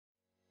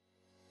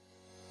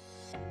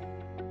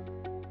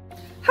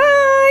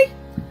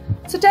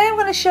Today I'm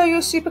going to show you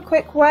a super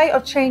quick way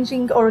of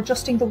changing or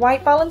adjusting the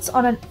white balance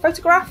on a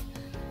photograph.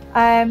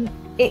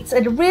 It's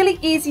a really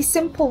easy,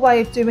 simple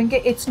way of doing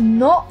it. It's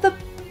not the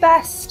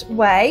best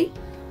way,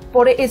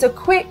 but it is a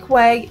quick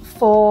way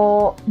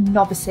for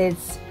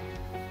novices.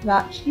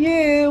 That's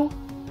you,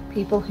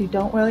 people who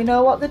don't really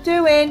know what they're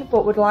doing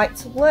but would like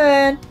to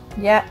learn.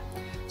 Yeah,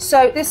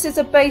 so this is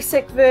a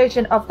basic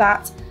version of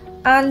that,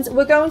 and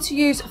we're going to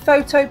use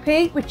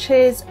Photopea, which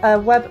is a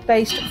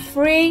web-based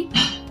free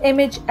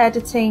image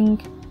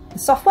editing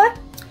software.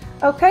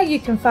 Okay, you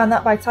can find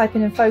that by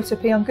typing in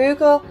Photopea on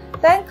Google,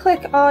 then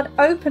click on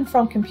Open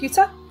from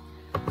Computer,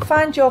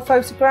 find your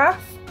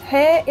photograph.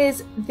 Here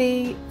is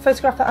the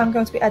photograph that I'm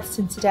going to be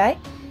editing today.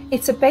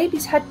 It's a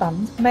baby's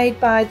headband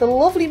made by the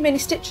lovely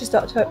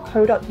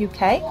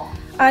ministitches.co.uk,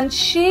 and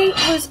she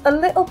was a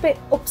little bit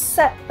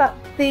upset that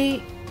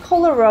the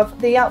colour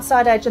of the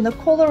outside edge and the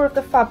colour of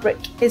the fabric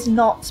is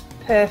not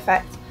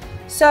perfect.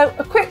 So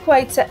a quick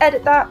way to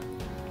edit that,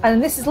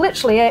 and this is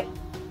literally it,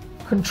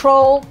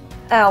 Control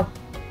L.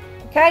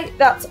 Okay,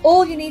 that's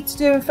all you need to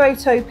do in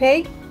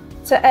Photopea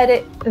to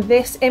edit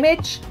this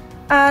image,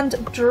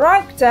 and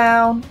drag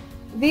down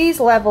these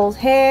levels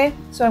here.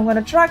 So I'm going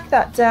to drag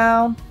that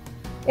down.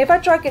 If I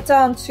drag it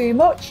down too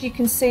much, you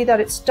can see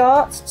that it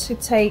starts to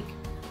take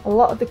a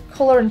lot of the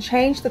colour and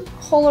change the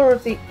colour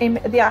of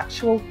the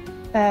actual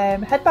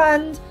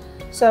headband.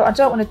 So I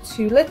don't want it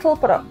too little,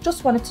 but I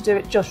just wanted to do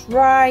it just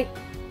right.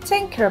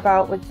 Tinker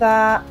about with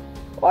that.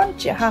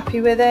 Once you're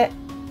happy with it,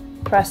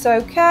 press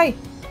OK.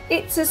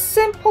 It's as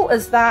simple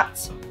as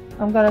that.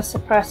 I'm going to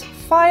press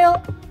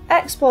File,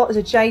 Export as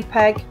a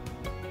JPEG,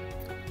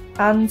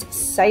 and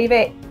save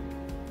it.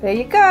 There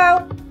you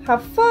go.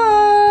 Have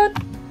fun!